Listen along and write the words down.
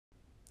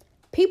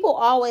People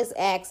always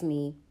ask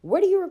me,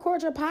 where do you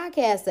record your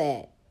podcast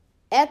at?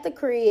 At the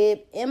crib,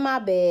 in my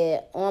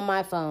bed, on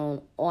my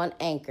phone, on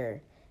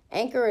Anchor.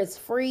 Anchor is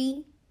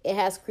free. It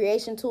has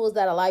creation tools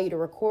that allow you to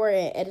record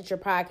and edit your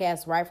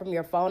podcast right from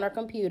your phone or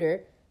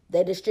computer.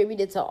 They distribute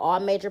it to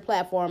all major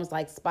platforms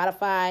like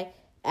Spotify,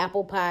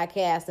 Apple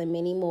Podcasts, and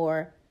many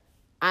more.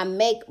 I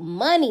make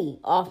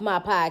money off my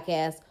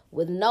podcast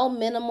with no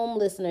minimum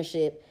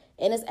listenership.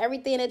 And it's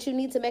everything that you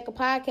need to make a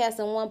podcast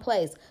in one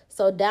place.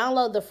 So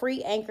download the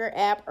free Anchor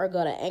app or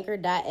go to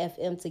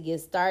anchor.fm to get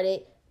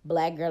started.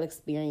 Black Girl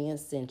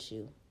Experience sent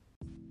you.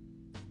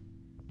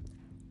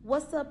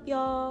 What's up,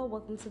 y'all?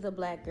 Welcome to the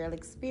Black Girl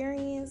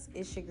Experience.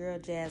 It's your girl,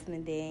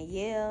 Jasmine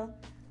Danielle.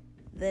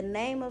 The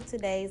name of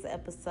today's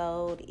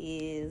episode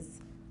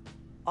is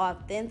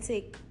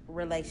Authentic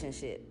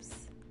Relationships.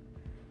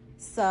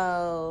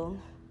 So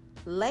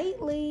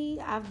lately,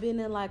 I've been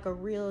in like a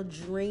real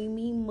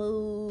dreamy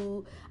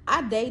mood.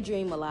 I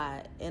daydream a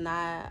lot, and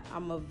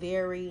I'm a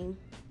very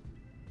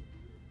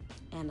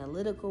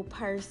analytical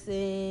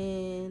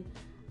person.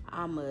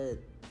 I'm a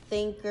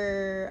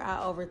thinker. I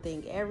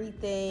overthink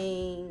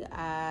everything.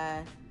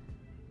 My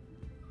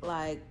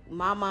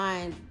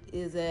mind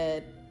is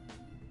at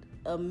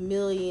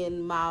 1,000,000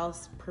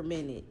 miles per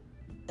minute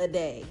a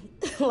day.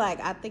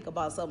 I think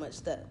about so much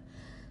stuff.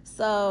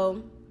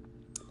 So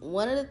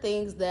one of the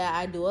things that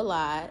I do a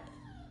lot,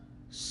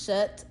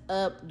 shut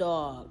up,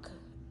 dog.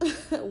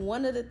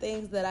 One of the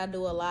things that I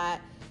do a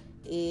lot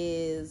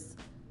is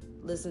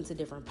listen to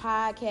different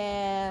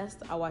podcasts.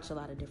 I watch a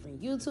lot of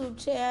different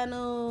YouTube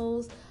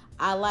channels.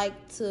 I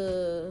like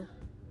to,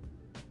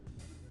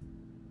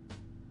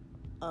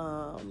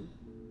 I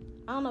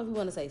don't know if you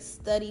want to say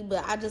study,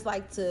 but I just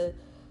like to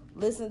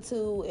listen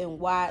to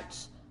and watch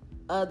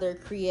other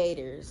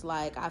creators.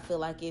 I feel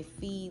like it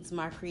feeds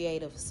my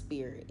creative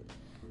spirit.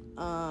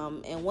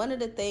 And one of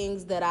the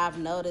things that I've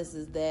noticed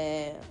is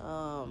that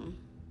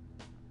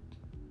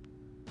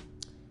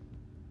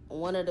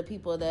one of the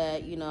people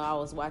that, I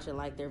was watching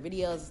their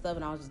videos and stuff,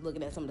 and I was just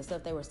looking at some of the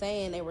stuff they were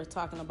saying. They were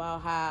talking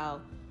about how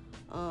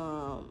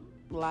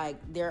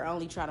they're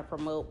only trying to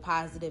promote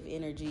positive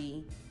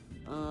energy.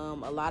 A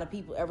lot of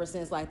people, ever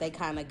since they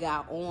kind of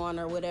got on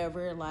or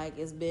whatever,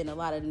 it's been a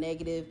lot of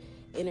negative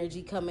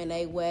energy coming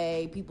their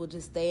way. People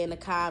just stay in the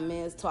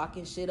comments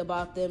talking shit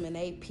about them and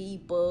they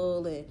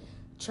people and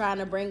trying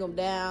to bring them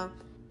down.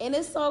 And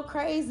it's so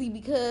crazy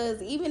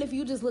because even if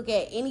you just look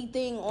at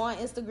anything on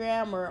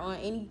Instagram or on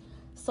any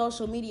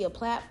social media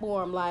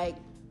platform,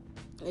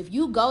 if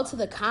you go to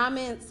the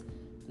comments,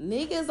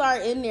 niggas are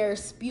in there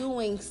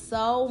spewing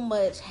so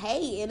much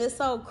hate. And it's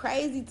so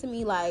crazy to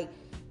me, y'all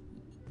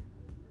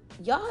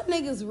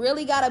niggas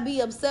really gotta be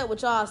upset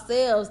with y'all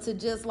selves to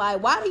just why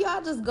do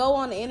y'all just go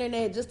on the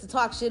internet just to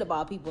talk shit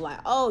about people?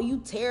 Oh,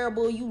 you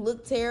terrible, you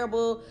look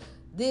terrible,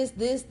 this,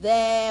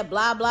 that,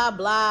 blah, blah,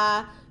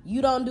 blah.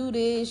 You don't do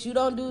this, you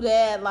don't do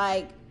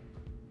that.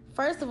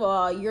 First of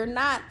all, you're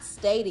not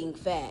stating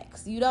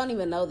facts. You don't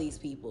even know these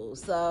people.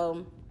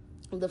 So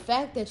the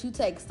fact that you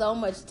take so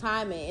much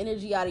time and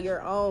energy out of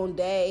your own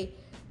day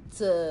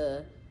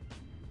to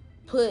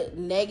put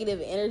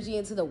negative energy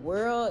into the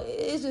world,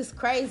 it's just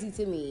crazy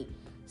to me.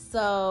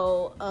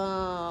 So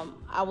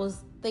I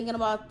was thinking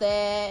about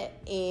that,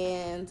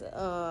 and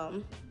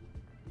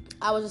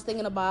I was just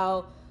thinking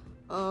about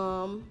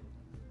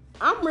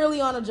I'm really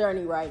on a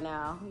journey right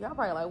now. Y'all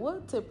probably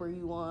what tip are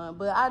you on?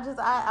 But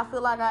I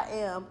feel like I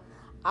am.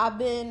 I've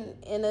been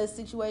in a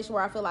situation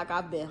where I feel like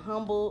I've been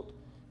humbled,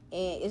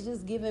 and it's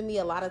just giving me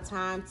a lot of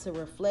time to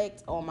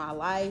reflect on my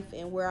life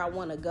and where I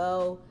want to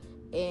go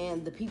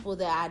and the people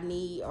that I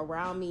need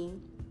around me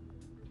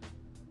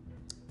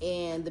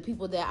and the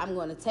people that I'm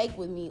going to take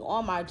with me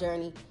on my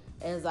journey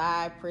as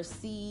I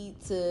proceed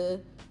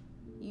to,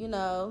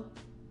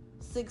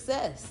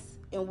 success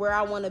and where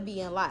I want to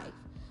be in life.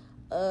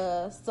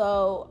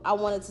 So I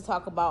wanted to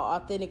talk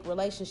about authentic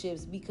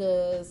relationships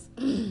because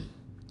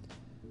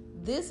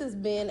this has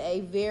been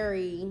a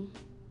very,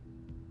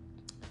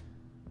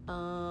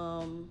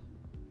 wow,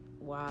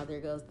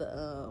 there goes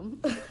the,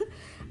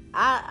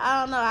 I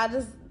don't know. I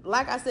just,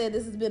 like I said,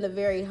 this has been a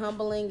very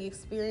humbling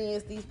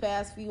experience these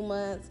past few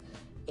months.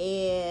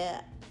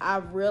 And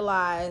I've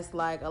realized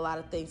a lot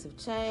of things have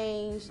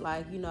changed.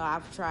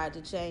 I've tried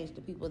to change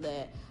the people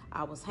that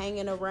I was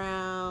hanging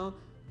around.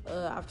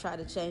 I've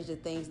tried to change the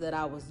things that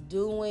I was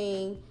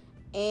doing.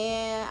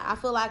 And I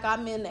feel like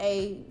I'm in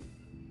a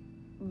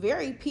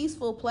very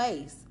peaceful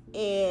place.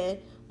 And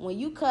when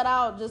you cut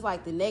out just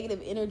the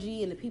negative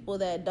energy and the people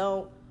that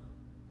don't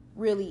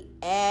really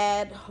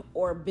add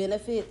or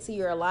benefit to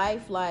your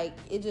life,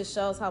 it just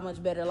shows how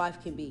much better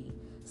life can be.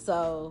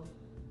 So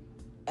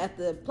at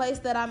the place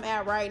that I'm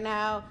at right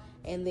now,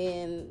 and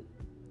then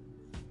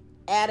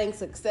adding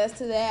success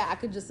to that, I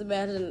could just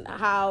imagine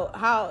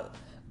how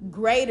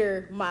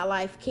greater my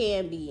life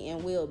can be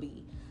and will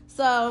be.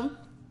 So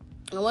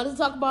I wanted to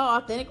talk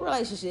about authentic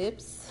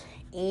relationships,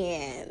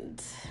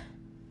 and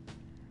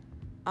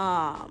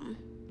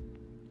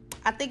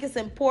I think it's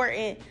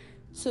important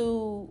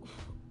to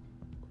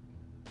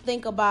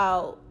think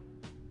about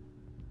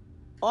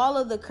all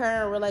of the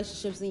current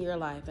relationships in your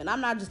life, and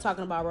I'm not just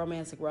talking about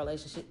romantic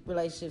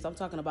relationships, I'm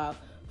talking about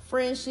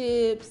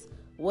friendships,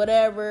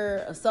 whatever,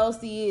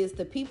 associates,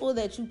 the people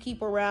that you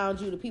keep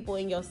around you, the people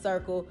in your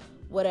circle,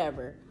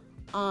 whatever.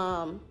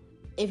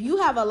 If you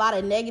have a lot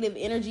of negative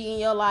energy in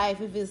your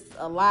life, if it's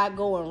a lot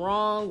going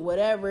wrong,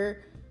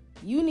 whatever,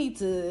 you need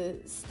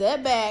to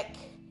step back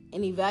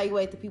and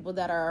evaluate the people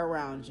that are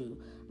around you.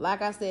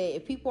 Like I said,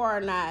 if people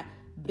are not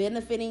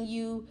benefiting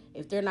you,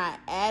 if they're not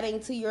adding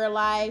to your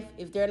life,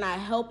 if they're not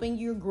helping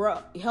you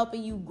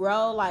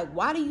grow, like,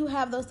 why do you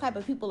have those type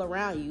of people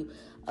around you?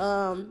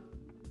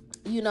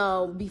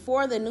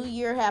 Before the new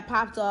year had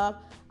popped off,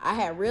 I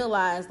had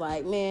realized,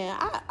 like, man,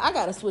 I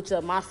gotta switch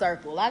up my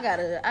circle. I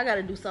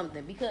gotta do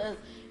something, because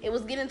it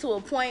was getting to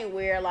a point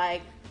where,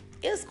 like,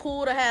 it's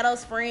cool to have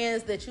those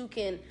friends that you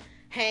can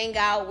hang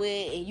out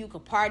with and you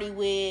can party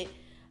with.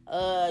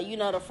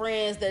 The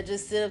friends that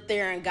just sit up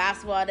there and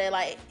gossip all day.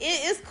 Like,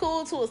 it's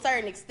cool to a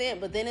certain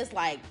extent, but then it's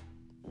like,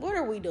 what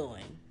are we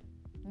doing?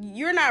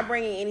 You're not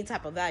bringing any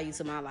type of value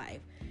to my life.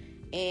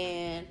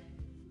 And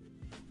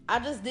I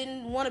just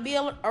didn't want to be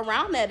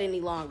around that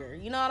any longer.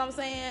 You know what I'm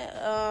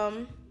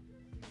saying?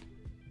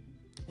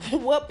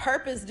 What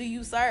purpose do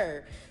you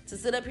serve? To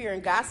sit up here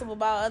and gossip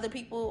about other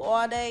people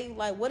all day?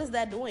 Like, what is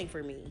that doing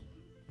for me?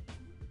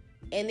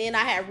 And then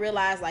I had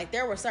realized, like,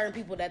 there were certain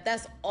people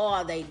that's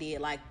all they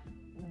did. Like,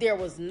 there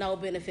was no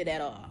benefit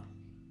at all.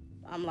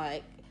 I'm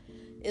like,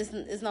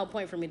 it's no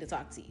point for me to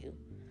talk to you.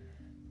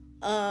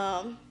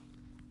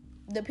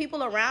 The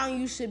people around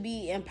you should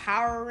be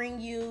empowering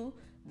you.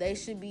 They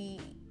should be,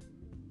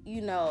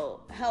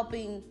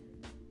 helping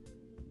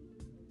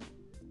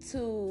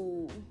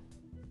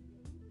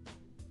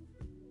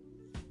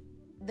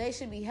they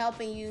should be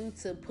helping you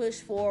to push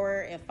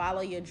forward and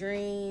follow your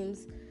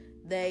dreams.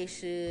 They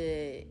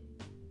should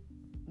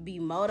be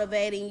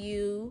motivating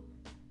you.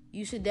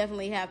 You should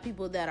definitely have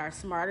people that are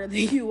smarter than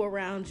you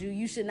around you.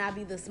 You should not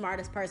be the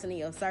smartest person in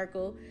your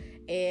circle.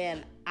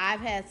 And I've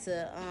had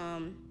to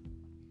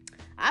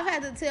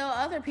tell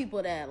other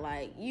people that,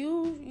 like,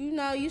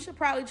 you should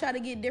probably try to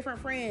get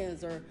different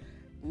friends or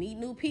meet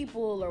new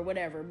people or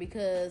whatever,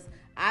 because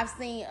I've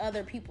seen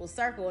other people's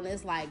circle and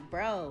it's like,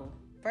 bro,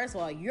 first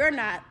of all, you're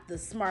not the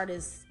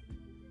smartest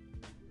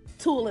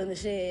tool in the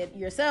shed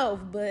yourself,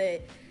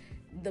 but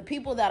the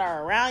people that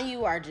are around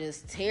you are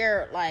just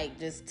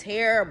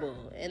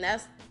terrible. And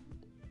that's,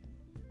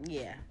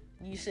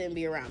 you shouldn't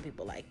be around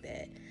people like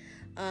that.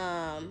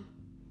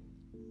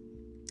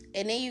 And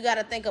then you got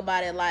to think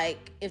about it,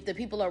 like, if the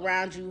people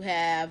around you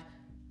have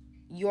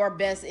your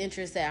best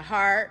interests at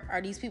heart,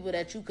 are these people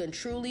that you can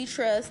truly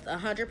trust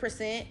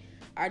 100%?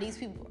 Are these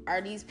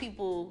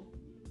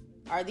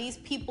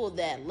people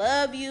that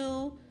love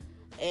you?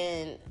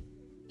 And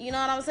you know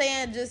what I'm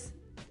saying? Just,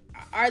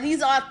 are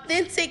these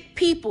authentic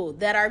people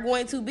that are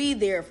going to be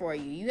there for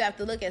you? You have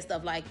to look at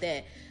stuff like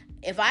that.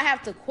 If I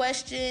have to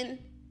question,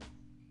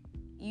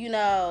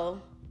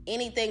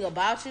 anything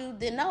about you,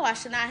 then no, I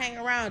should not hang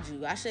around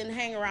you. I shouldn't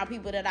hang around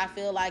people that I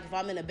feel like if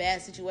I'm in a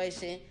bad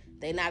situation,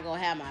 they're not going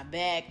to have my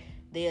back.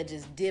 They'll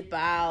just dip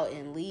out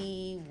and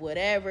leave,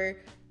 whatever.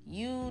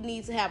 You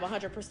need to have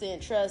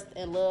 100% trust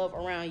and love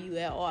around you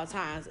at all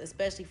times,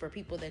 especially for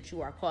people that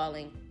you are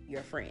calling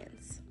your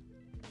friends.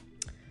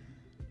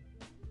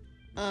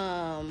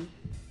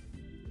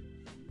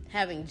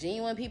 Having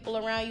genuine people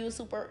around you is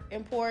super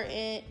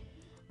important.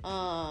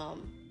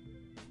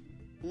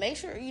 Make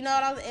sure, you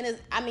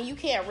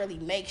can't really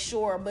make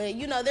sure, but,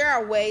 there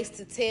are ways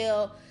to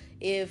tell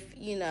if,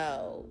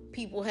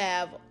 people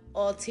have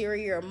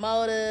ulterior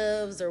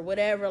motives or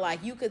whatever.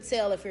 Like, you could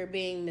tell if you're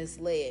being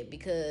misled,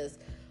 because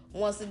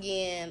once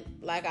again,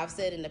 like I've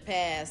said in the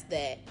past,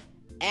 that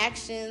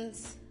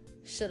actions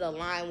should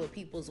align with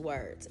people's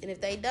words. And if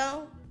they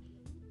don't,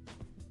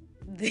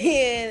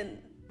 then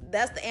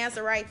that's the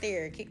answer right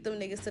there. Kick them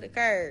niggas to the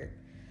curb.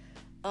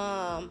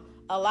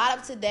 A lot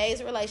of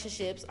today's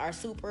relationships are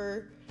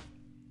super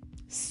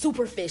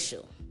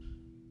superficial,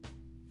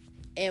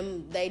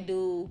 and they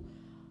do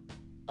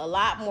a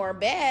lot more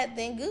bad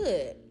than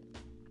good.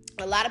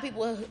 A lot of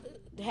people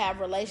have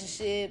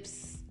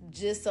relationships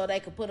just so they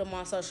could put them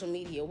on social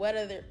media,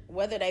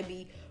 whether they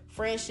be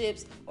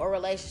friendships or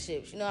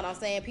relationships. You know what I'm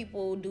saying?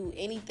 People do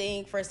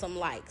anything for some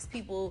likes.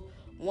 People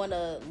want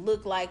to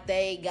look like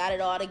they got it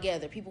all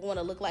together. People want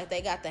to look like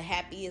they got the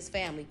happiest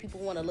family. People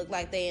want to look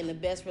like they in the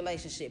best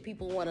relationship.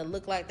 People want to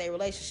look like their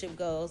relationship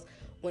goes,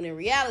 when in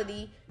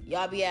reality,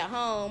 y'all be at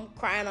home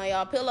crying on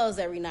y'all pillows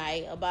every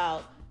night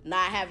about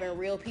not having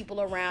real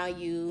people around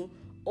you.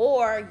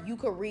 Or you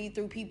could read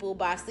through people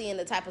by seeing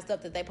the type of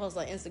stuff that they post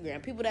on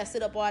Instagram. People that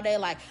sit up all day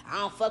like, I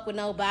don't fuck with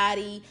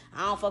nobody.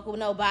 I'm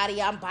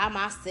by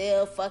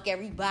myself. Fuck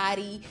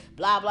everybody.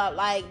 Blah, blah.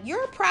 Like,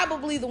 you're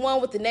probably the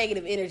one with the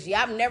negative energy.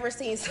 I've never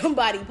seen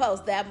somebody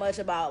post that much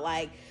about,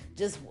 like,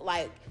 just,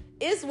 like,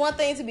 it's one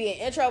thing to be an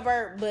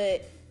introvert,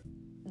 but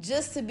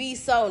just to be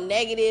so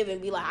negative and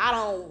be like, I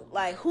don't,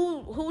 like,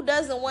 who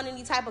doesn't want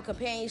any type of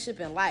companionship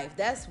in life?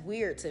 That's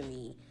weird to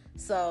me.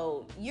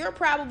 So you're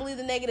probably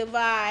the negative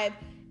vibe.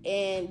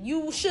 And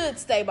you should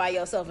stay by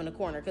yourself in the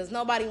corner because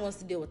nobody wants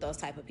to deal with those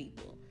type of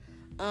people.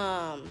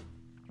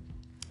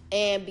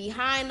 And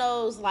behind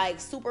those like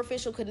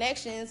superficial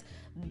connections,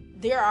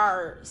 there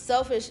are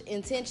selfish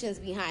intentions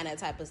behind that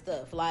type of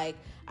stuff. Like,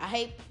 I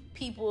hate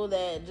people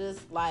that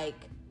just like,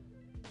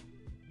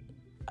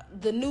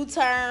 the new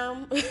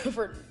term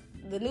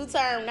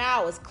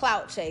now is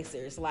clout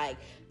chasers. Like,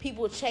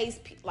 people chase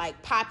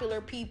like popular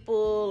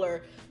people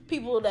or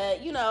people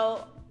that, you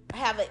know,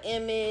 have an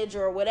image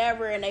or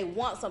whatever, and they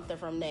want something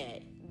from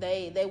that.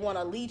 They want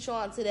to leech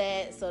onto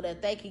that so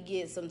that they could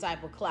get some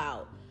type of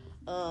clout.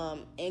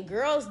 And I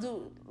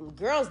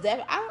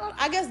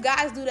guess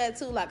guys do that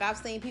too. Like, I've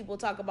seen people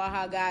talk about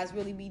how guys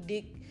really be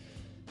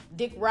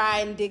dick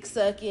riding, dick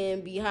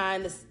sucking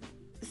behind the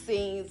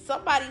scenes.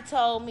 Somebody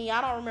told me,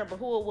 I don't remember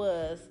who it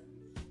was,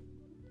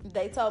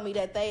 they told me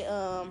that they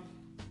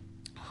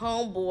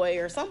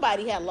homeboy or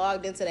somebody had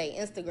logged into their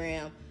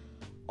Instagram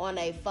on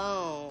their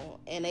phone,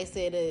 and they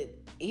said that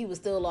he was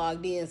still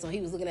logged in, so he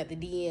was looking at the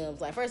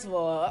DMs. Like, first of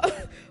all,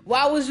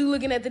 why was you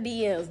looking at the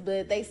DMs?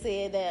 But they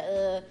said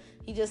that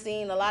he just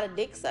seen a lot of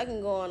dick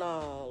sucking going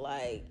on.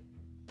 Like,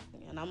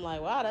 and I'm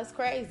like, wow, that's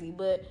crazy.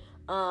 But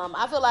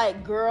I feel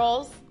like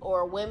girls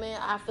or women,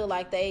 I feel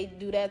like they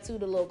do that too,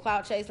 the little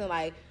clout chasing.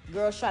 Like,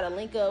 girls try to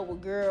link up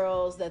with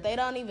girls that they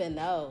don't even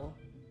know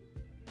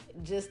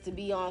just to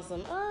be on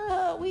some,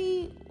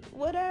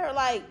 whatever.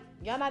 Like,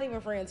 y'all not even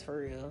friends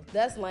for real.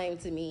 That's lame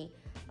to me.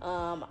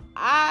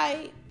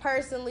 I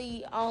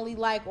personally only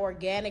like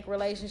organic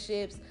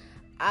relationships.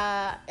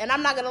 And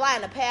I'm not gonna lie,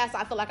 in the past,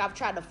 I feel like I've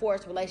tried to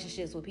force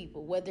relationships with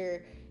people,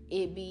 whether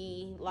it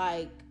be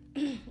like,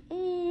 I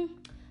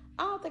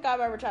don't think I've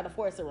ever tried to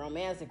force a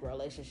romantic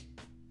relationship,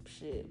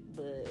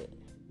 but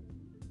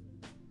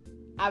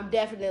I've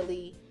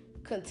definitely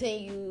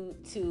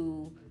continued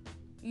to,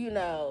 you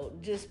know,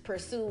 just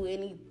pursue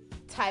any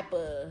type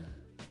of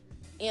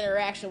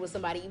interaction with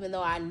somebody, even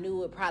though I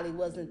knew it probably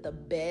wasn't the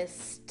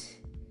best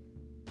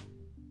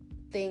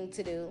thing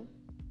to do.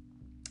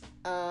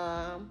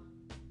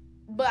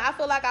 But I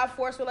feel like I've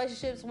forced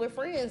relationships with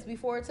friends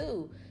before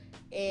too.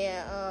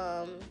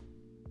 And,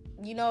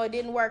 you know, it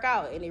didn't work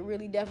out. And it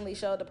really definitely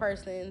showed the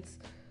person's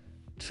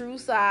true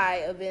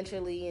side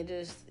eventually. And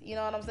just, you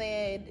know what I'm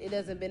saying? It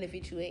doesn't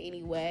benefit you in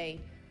any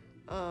way.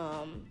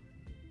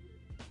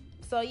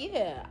 So,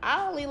 yeah,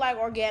 I only like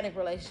organic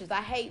relationships.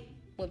 I hate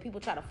when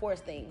people try to force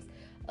things.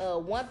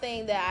 One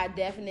thing that I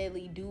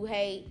definitely do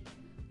hate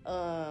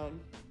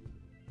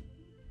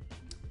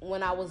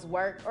when I was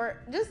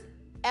or just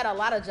at a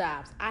lot of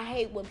jobs, I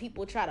hate when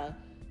people try to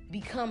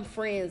become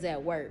friends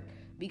at work,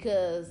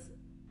 because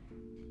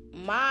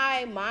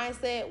my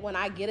mindset when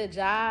I get a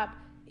job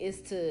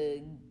is to,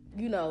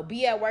 you know,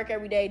 be at work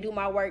every day, do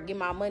my work, get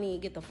my money,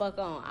 and get the fuck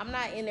on. I'm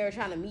not in there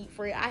trying to meet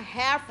friends. I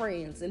have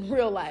friends in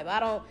real life. I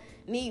don't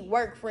need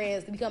work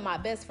friends to become my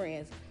best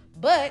friends.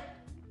 But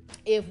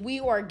if we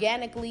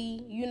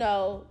organically, you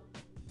know,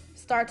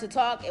 start to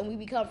talk and we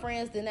become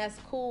friends, then that's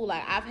cool.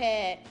 Like, I've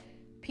had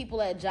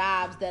people at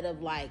jobs that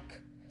have like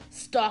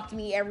stalked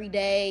me every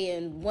day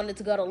and wanted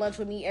to go to lunch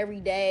with me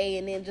every day,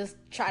 and then just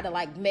try to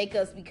like make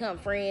us become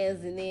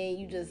friends. And then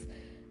you just,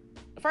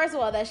 first of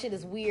all, that shit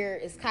is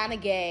weird. It's kind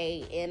of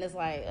gay, and it's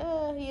like,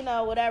 you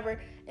know,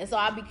 whatever. And so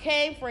I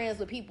became friends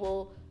with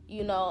people,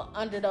 you know,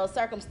 under those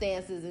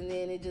circumstances, and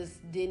then it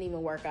just didn't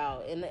even work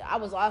out. And I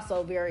was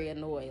also very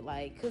annoyed,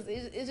 like, because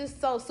it's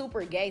just so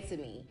super gay to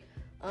me.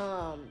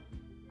 I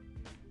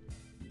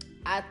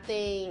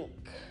think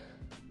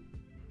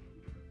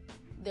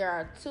there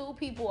are two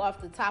people off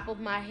the top of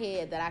my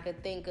head that I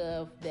could think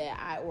of that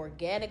I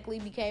organically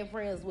became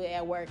friends with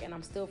at work, and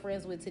I'm still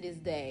friends with to this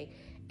day.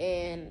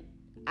 And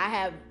I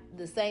have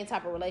the same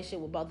type of relationship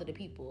with both of the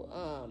people.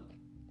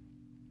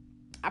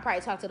 I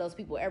probably talk to those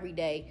people every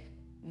day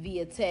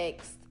via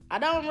text. I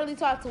don't really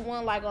talk to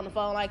one like on the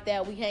phone like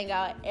that. We hang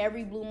out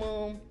every blue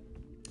moon,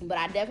 but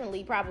I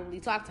definitely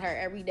probably talk to her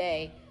every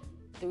day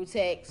through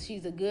text.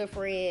 She's a good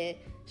friend.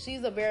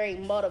 She's a very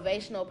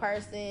motivational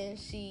person.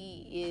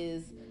 She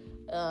is,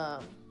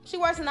 she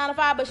works a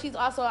 9-to-5, but she's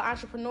also an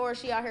entrepreneur.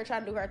 She out here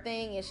trying to do her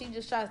thing, and she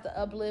just tries to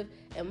uplift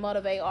and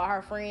motivate all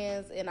her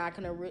friends, and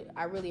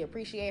I really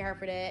appreciate her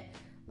for that.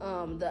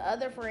 The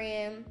other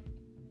friend,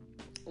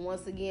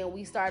 once again,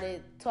 we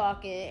started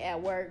talking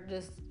at work,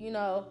 just, you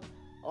know,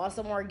 on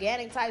some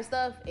organic type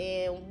stuff,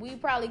 and we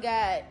probably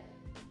got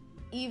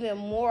even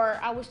more.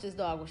 I wish this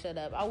dog would shut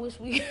up. I wish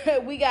we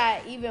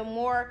got even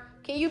more.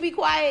 Can you be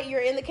quiet?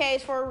 You're in the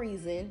cage for a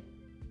reason.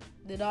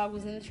 The dog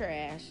was in the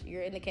trash.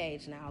 You're in the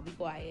cage now. Be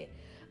quiet.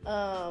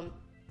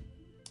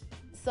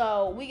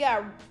 So we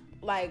got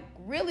like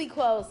really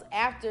close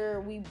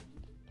after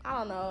I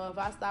don't know if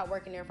I stopped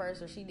working there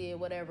first or she did,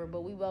 whatever,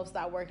 but we both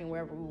stopped working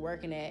wherever we were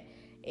working at,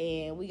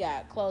 and we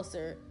got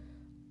closer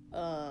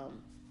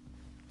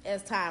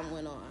as time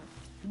went on.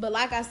 But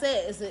like I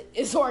said,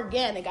 it's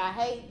organic. I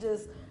hate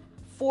just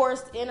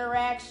forced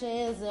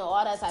interactions and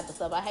all that type of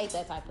stuff. I hate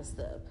that type of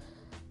stuff.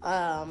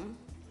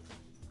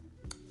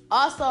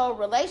 Also,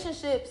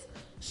 relationships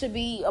should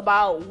be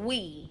about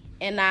we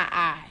and not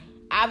I.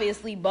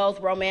 obviously both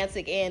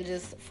romantic and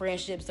just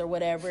friendships or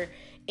whatever.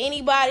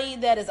 Anybody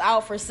that is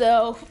out for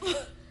self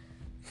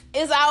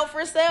is out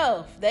for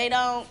self. They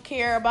don't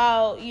care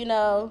about,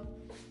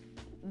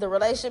 the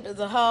relationship as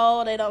a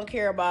whole. They don't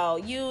care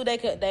about you.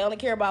 They only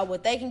care about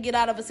what they can get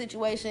out of a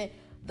situation.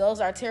 Those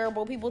are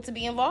terrible people to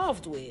be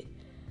involved with.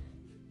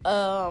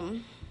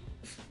 Don't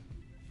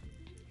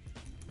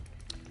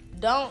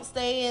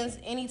stay in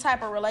any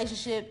type of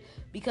relationship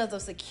because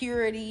of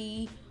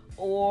security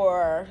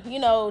or,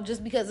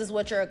 just because it's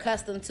what you're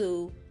accustomed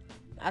to.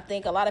 I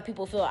think a lot of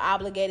people feel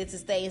obligated to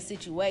stay in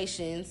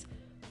situations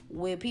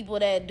with people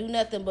that do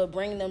nothing but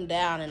bring them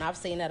down, and I've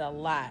seen that a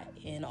lot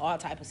in all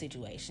type of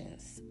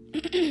situations.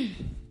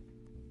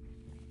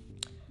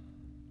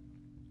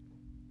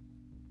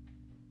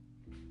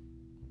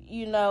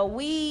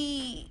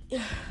 We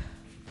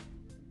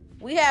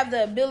have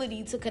the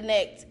ability to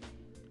connect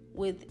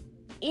with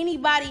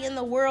anybody in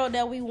the world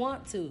that we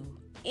want to.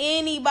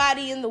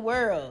 Anybody in the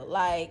world.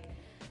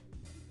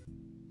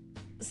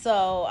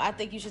 So I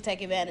think you should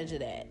take advantage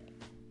of that.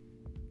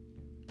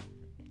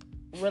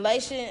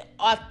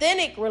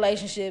 Authentic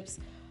relationships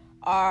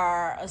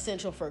are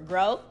essential for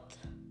growth.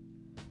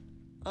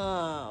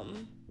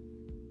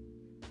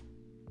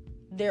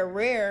 They're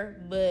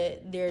rare,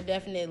 but they're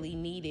definitely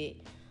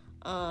needed.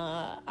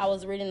 I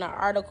was reading an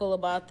article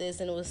about this,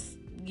 and it was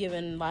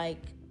giving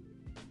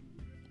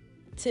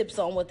tips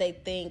on what they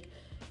think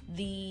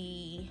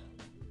the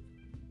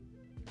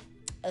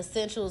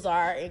essentials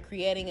are in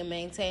creating and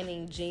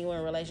maintaining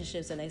genuine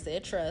relationships, and they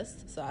said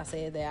trust. So I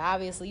said that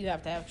obviously you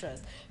have to have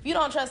trust. If you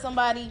don't trust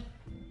somebody,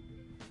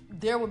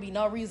 there would be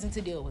no reason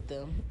to deal with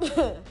them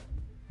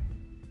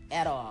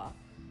at all.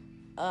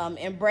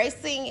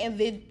 Embracing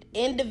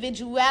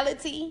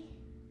individuality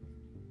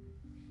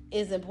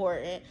is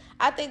important.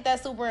 I think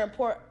that's super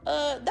important.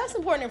 That's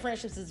important in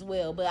friendships as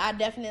well, but I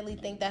definitely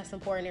think that's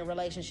important in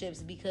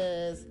relationships,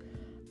 because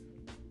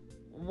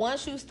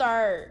once you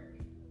start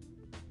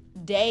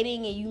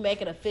dating and you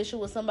make it official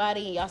with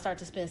somebody and y'all start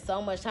to spend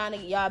so much time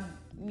together,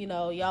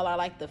 y'all are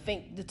like the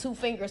two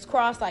fingers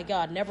crossed, like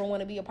y'all never want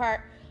to be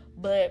apart.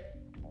 But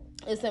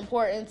it's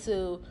important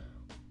to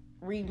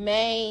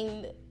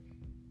remain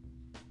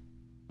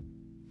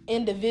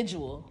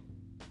individual,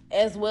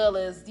 as well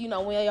as,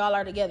 when y'all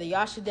are together,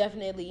 y'all should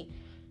definitely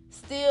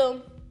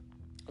still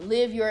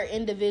live your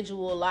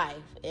individual life.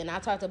 And I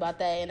talked about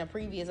that in a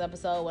previous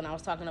episode when I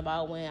was talking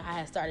about when I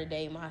had started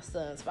dating my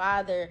son's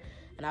father,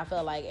 and I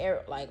felt like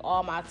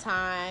all my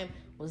time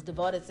was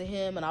devoted to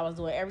him, and I was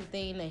doing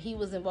everything that he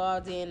was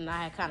involved in, and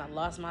I had kind of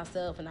lost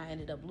myself, and I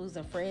ended up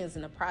losing friends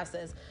in the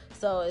process.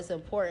 So it's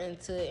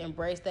important to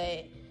embrace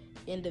that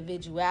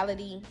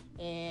individuality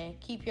and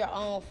keep your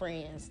own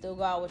friends. Still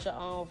go out with your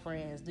own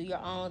friends. Do your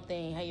own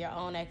thing. Have your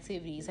own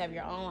activities. Have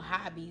your own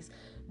hobbies.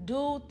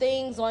 Do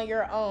things on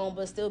your own,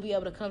 but still be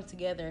able to come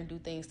together and do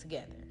things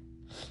together.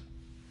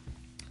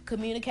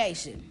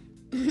 Communication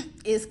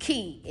is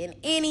key in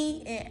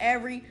any and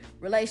every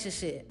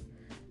relationship.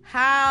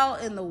 How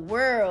in the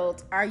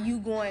world are you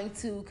going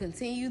to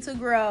continue to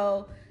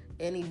grow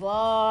and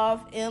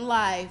evolve in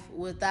life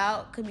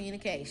without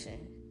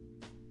communication?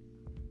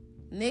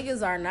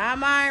 Niggas are not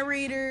mind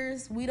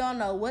readers. We don't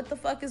know what the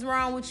fuck is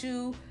wrong with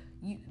you.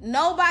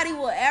 Nobody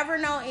will ever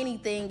know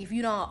anything if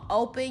you don't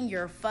open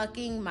your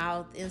fucking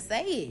mouth and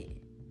say it.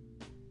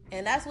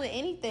 And that's with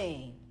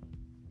anything.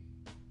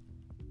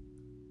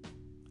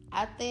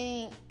 I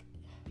think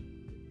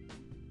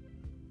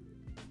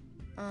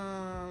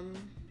I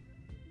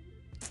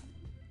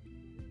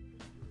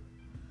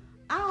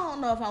don't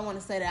know if I want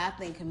to say that I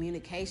think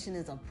communication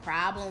is a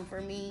problem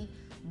for me,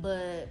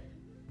 but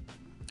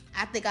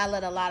I think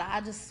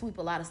I just sweep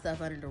a lot of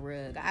stuff under the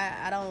rug.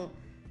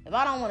 If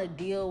I don't want to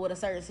deal with a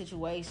certain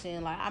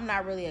situation, I'm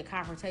not really a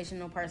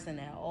confrontational person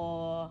at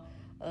all.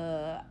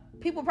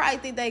 People probably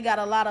think they got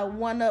a lot of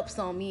one-ups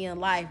on me in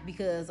life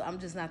because I'm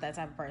just not that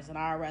type of person.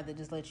 I'd rather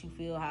just let you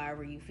feel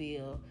however you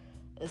feel,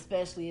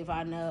 especially if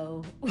I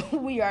know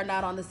we are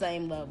not on the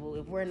same level.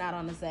 If we're not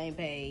on the same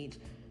page,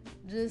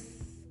 just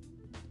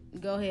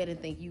go ahead and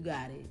think you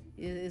got it.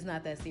 It's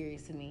not that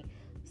serious to me.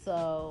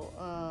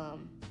 So,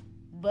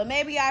 but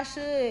maybe I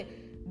should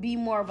be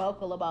more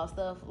vocal about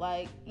stuff,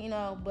 but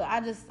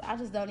I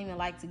just don't even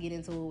like to get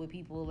into it with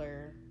people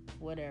or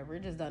whatever.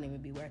 It just don't even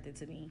be worth it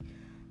to me.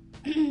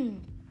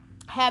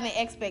 Having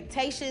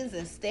expectations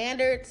and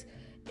standards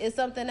is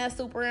something that's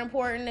super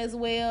important as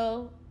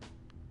well.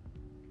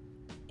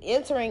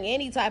 Entering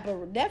any type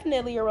of,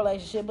 definitely a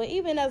relationship, but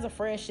even as a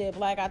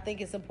friendship, I think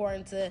it's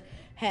important to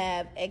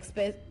have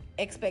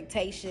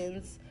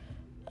expectations.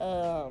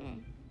 Why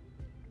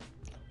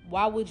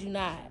would you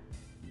not?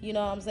 You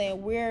know what I'm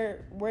saying?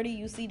 Where do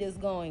you see this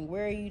going?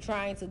 Where are you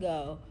trying to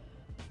go?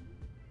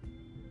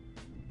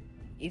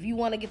 If you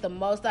want to get the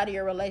most out of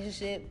your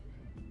relationship,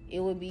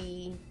 it would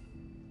be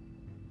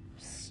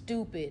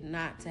stupid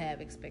not to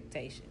have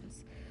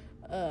expectations.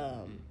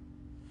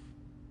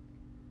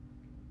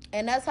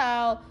 And that's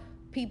how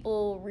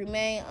people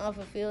remain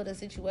unfulfilled in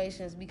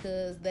situations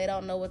because they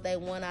don't know what they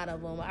want out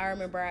of them. I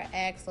remember I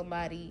asked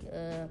somebody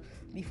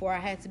before I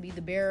had to be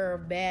the bearer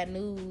of bad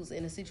news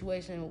in a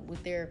situation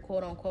with their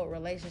quote-unquote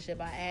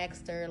relationship. I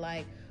asked her,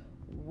 like,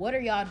 what are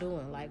y'all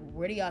doing? Like,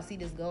 where do y'all see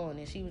this going?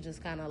 And she was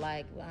just kind of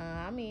like,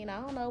 I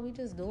don't know. We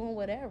just doing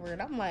whatever.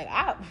 And I'm like,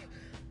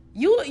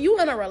 you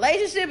in a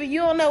relationship and you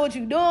don't know what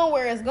you're doing,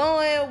 where it's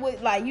going.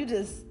 With, like, you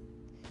just...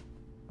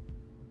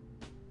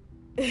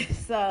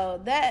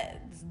 So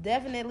that's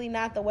definitely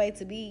not the way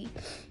to be.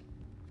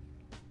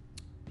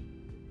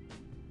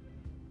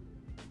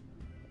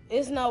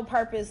 It's no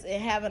purpose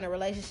in having a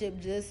relationship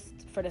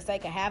just for the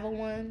sake of having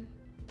one.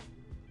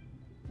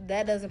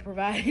 That doesn't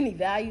provide any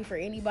value for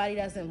anybody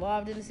that's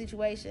involved in the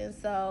situation.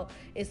 So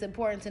it's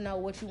important to know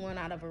what you want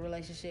out of a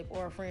relationship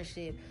or a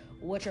friendship,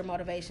 what your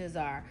motivations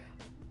are.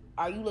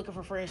 Are you looking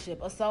for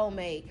friendship, a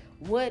soulmate?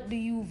 What do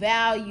you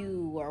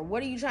value, or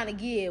what are you trying to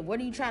give? What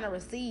are you trying to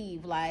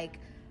receive? Like,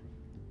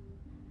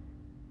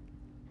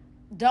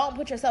 don't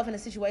put yourself in a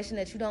situation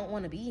that you don't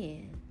want to be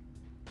in.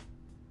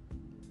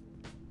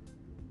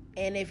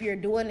 And if you're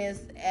doing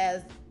this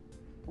as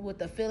with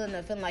the feeling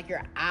of feeling like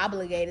you're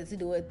obligated to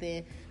do it,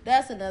 then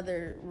that's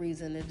another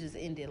reason to just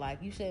end it.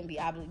 Like, you shouldn't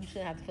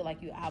have to feel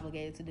like you're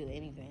obligated to do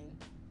anything.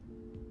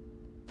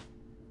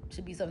 It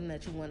should be something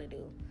that you want to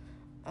do.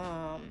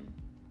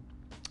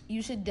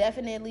 You should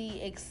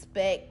definitely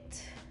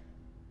expect,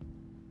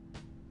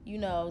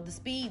 the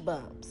speed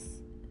bumps.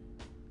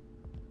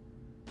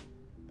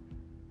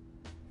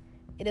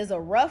 It is a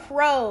rough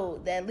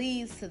road that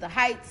leads to the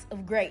heights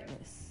of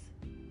greatness.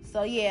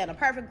 So yeah, in a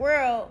perfect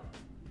world,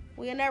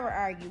 we'll never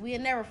argue. We'll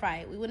never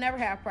fight. We will never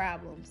have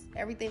problems.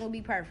 Everything will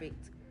be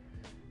perfect.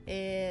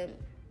 And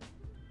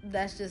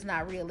that's just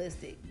not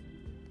realistic.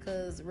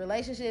 Because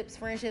relationships,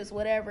 friendships,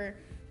 whatever,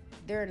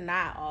 they're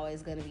not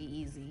always going to be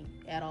easy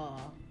at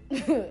all.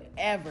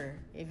 Ever.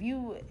 If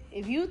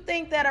you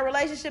think that a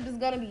relationship is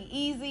going to be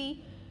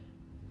easy,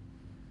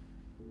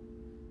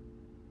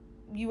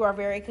 you are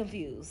very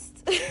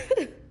confused.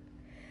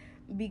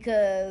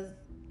 Because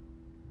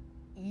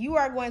you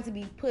are going to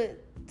be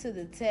put to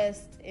the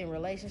test in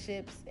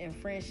relationships and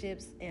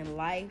friendships and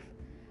life.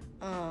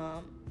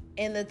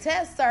 And the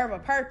tests serve a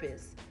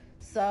purpose.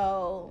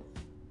 So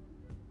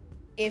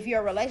if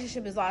your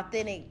relationship is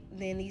authentic,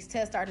 then these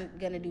tests aren't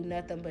going to do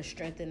nothing but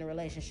strengthen the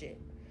relationship.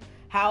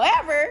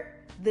 However,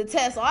 the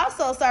tests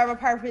also serve a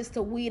purpose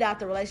to weed out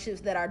the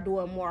relationships that are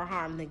doing more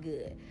harm than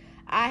good.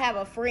 I have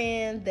a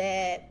friend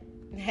that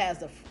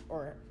has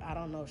I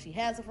don't know if she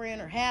has a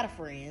friend or had a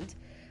friend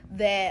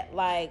that,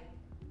 like,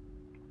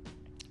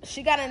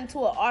 she got into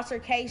an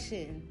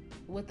altercation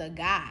with a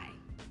guy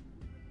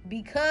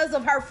because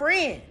of her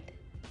friend.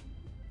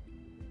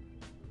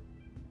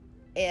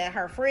 And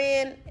her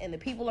friend and the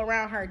people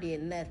around her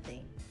did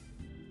nothing.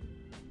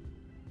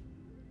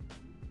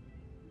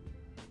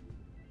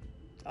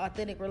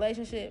 Authentic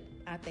relationship?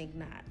 I think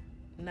not.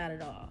 Not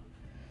at all.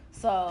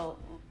 So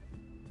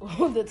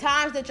the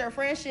times that your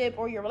friendship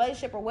or your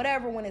relationship or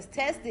whatever, when it's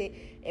tested,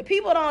 if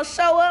people don't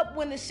show up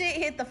when the shit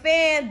hit the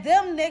fan,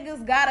 them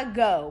niggas gotta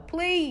go.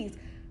 Please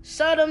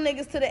show them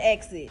niggas to the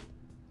exit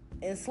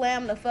and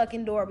slam the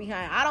fucking door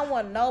behind. I don't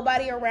want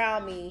nobody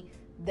around me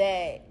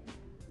that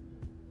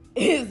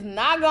is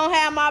not gonna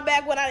have my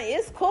back when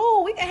it's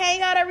cool. We can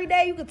hang out every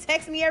day. You can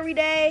text me every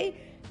day.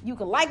 You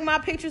can like my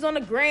pictures on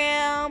the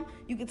gram.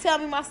 You can tell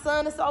me my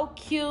son is so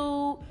cute.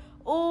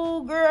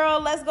 Ooh, girl,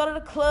 let's go to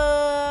the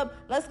club.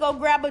 Let's go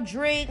grab a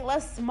drink.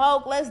 Let's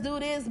smoke. Let's do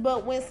this.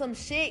 But when some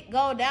shit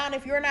go down,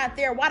 if you're not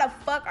there, why the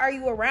fuck are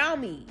you around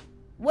me?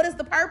 What is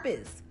the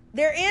purpose?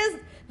 There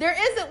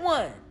isn't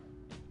one.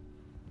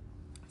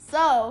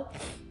 So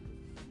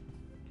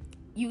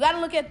you got to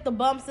look at the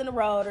bumps in the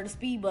road or the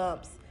speed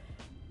bumps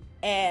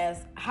as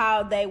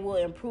how they will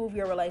improve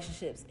your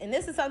relationships. And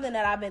this is something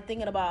that I've been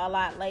thinking about a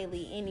lot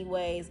lately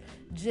anyways,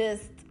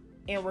 just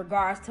in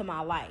regards to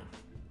my life.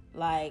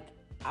 Like,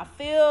 I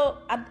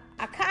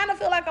kind of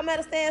feel like I'm at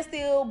a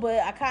standstill, but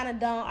I kind of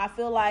don't. I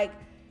feel like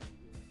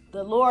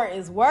the Lord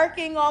is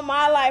working on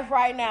my life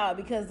right now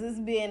because this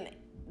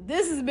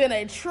has been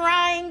a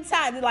trying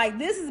time. Like,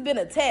 this has been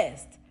a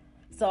test.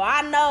 So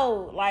I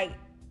know, like,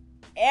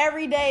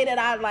 every day that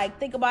I, like,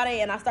 think about it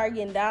and I start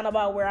getting down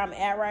about where I'm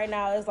at right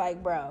now, it's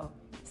like, bro,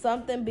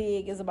 something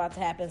big is about to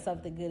happen.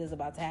 Something good is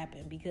about to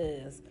happen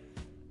because,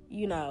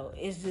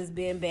 it's just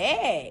been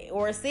bad,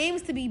 or it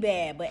seems to be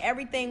bad, but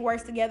everything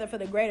works together for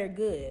the greater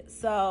good.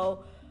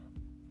 So,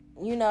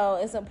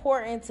 it's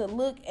important to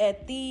look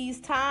at these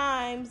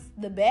times,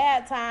 the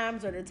bad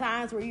times, or the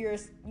times where you're,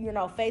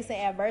 facing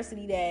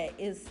adversity, that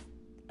is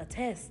a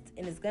test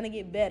and it's going to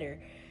get better.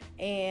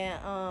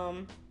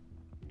 And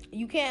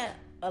you can't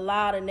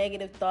allow the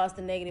negative thoughts,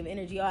 the negative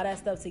energy, all that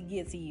stuff to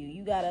get to you.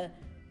 You got to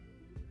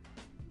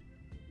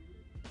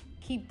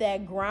keep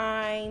that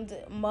grind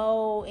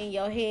mode in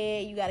your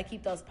head. You got to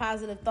keep those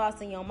positive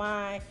thoughts in your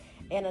mind.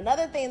 And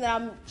another thing that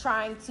I'm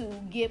trying to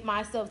get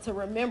myself to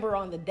remember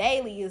on the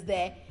daily is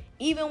that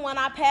even when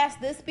I pass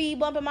this speed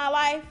bump in my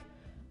life,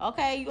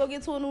 Okay, you gonna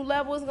get to a new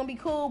level, it's gonna be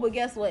cool, but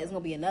guess what? It's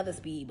gonna be another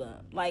speed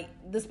bump. Like,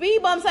 the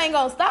speed bumps ain't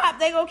gonna stop,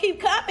 they gonna keep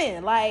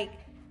coming. Like,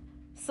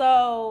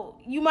 so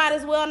you might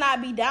as well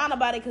not be down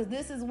about it, because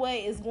this is what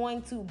is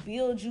going to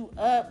build you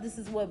up. This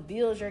is what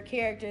builds your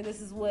character.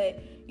 This is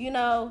what,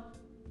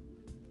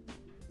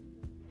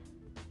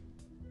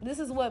 this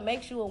is what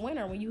makes you a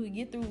winner, when you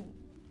get through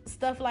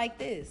stuff like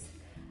this.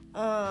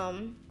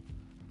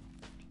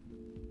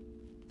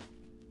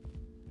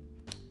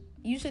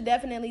 You should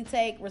definitely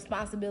take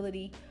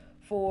responsibility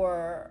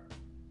for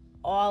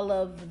all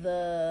of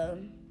the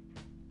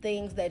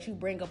things that you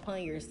bring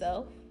upon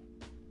yourself.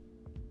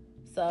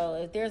 So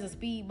if there's a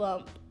speed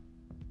bump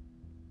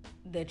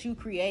that you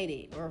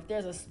created, or if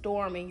there's a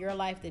storm in your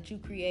life that you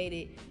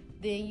created,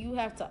 then you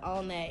have to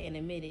own that and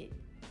admit it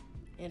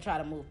and try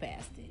to move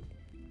past it.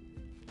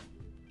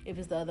 If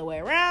it's the other way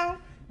around,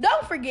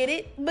 don't forget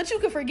it, but you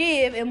can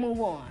forgive and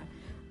move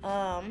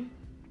on.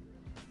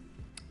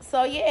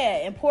 So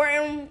yeah,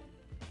 important.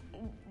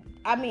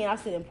 I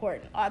said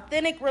important.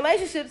 Authentic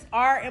relationships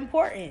are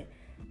important.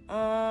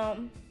 I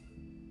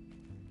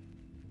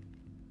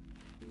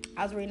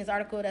was reading this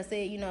article that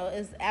said,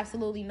 it's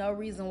absolutely no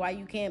reason why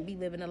you can't be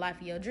living the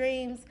life of your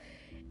dreams.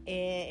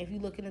 And if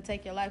you're looking to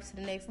take your life to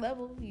the next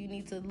level, you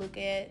need to look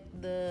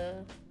at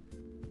the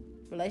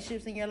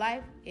relationships in your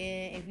life.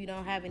 And if you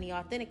don't have any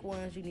authentic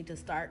ones, you need to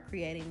start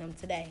creating them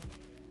today.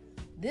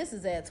 This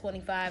is at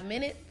 25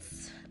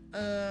 minutes.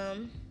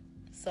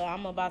 So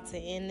I'm about to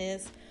end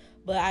this.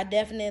 But I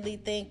definitely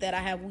think that I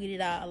have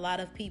weeded out a lot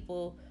of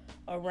people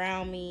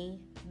around me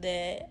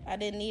that I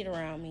didn't need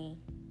around me.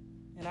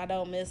 And I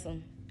don't miss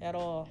them at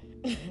all.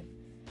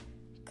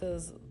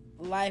 Because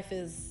life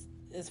is,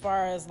 as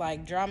far as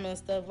like drama and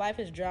stuff, life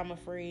is drama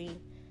free.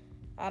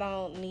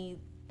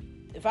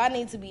 If I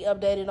need to be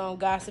updated on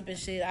gossip and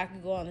shit, I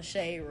can go on the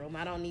shade room.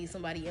 I don't need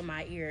somebody in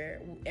my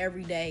ear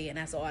every day and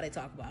that's all they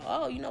talk about.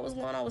 Oh, you know what's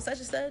going on with such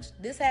and such?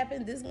 This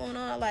happened, this going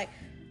on. Like,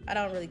 I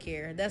don't really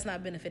care. That's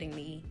not benefiting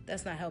me.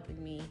 That's not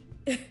helping me.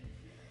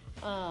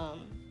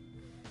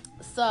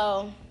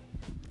 So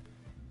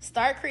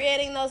start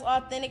creating those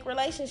authentic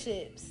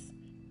relationships.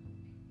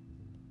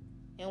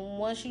 And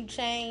once you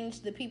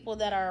change the people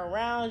that are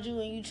around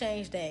you and you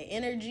change that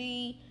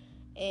energy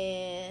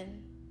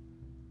and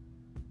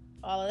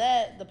all of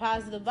that, the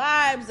positive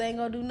vibes ain't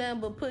gonna do nothing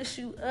but push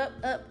you up,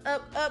 up,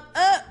 up, up,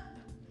 up.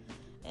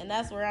 And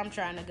that's where I'm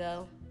trying to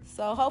go.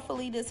 So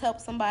hopefully this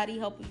helps somebody.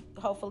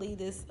 Hopefully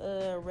this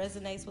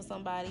resonates with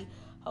somebody.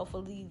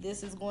 Hopefully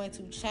this is going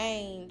to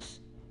change,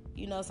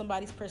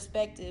 somebody's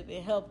perspective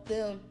and help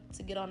them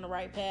to get on the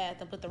right path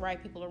and put the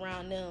right people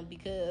around them.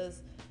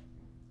 Because,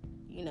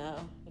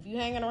 if you're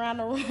hanging around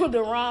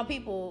the wrong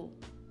people,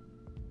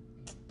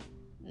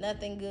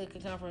 nothing good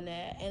can come from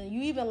that. And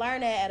you even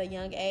learn that at a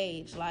young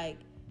age, like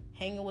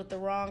hanging with the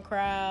wrong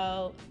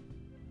crowd,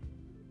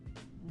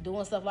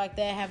 doing stuff like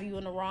that, have you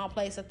in the wrong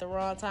place at the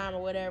wrong time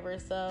or whatever.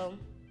 So,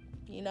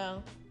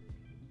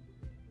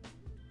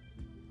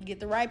 get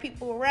the right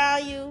people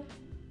around you.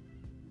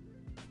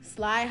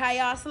 Slide how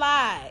y'all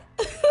slide.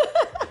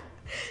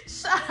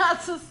 Shout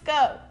out to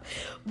Scope.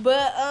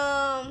 But,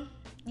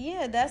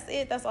 yeah, that's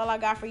it. That's all I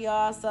got for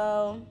y'all.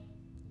 So,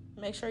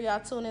 make sure y'all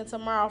tune in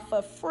tomorrow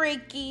for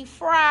Freaky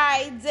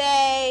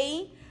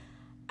Friday.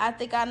 I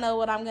think I know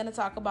what I'm going to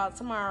talk about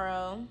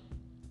tomorrow.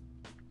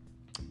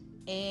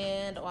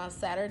 And on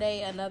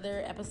Saturday,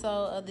 another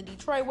episode of The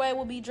Detroit Way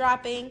will be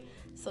dropping.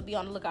 So be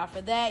on the lookout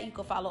for that. You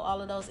can follow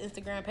all of those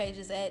Instagram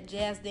pages at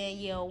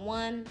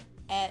JazzDanielle1,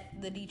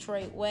 at The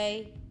Detroit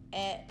Way,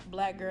 at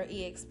Black Girl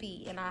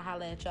EXP. And I'll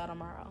holler at y'all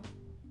tomorrow.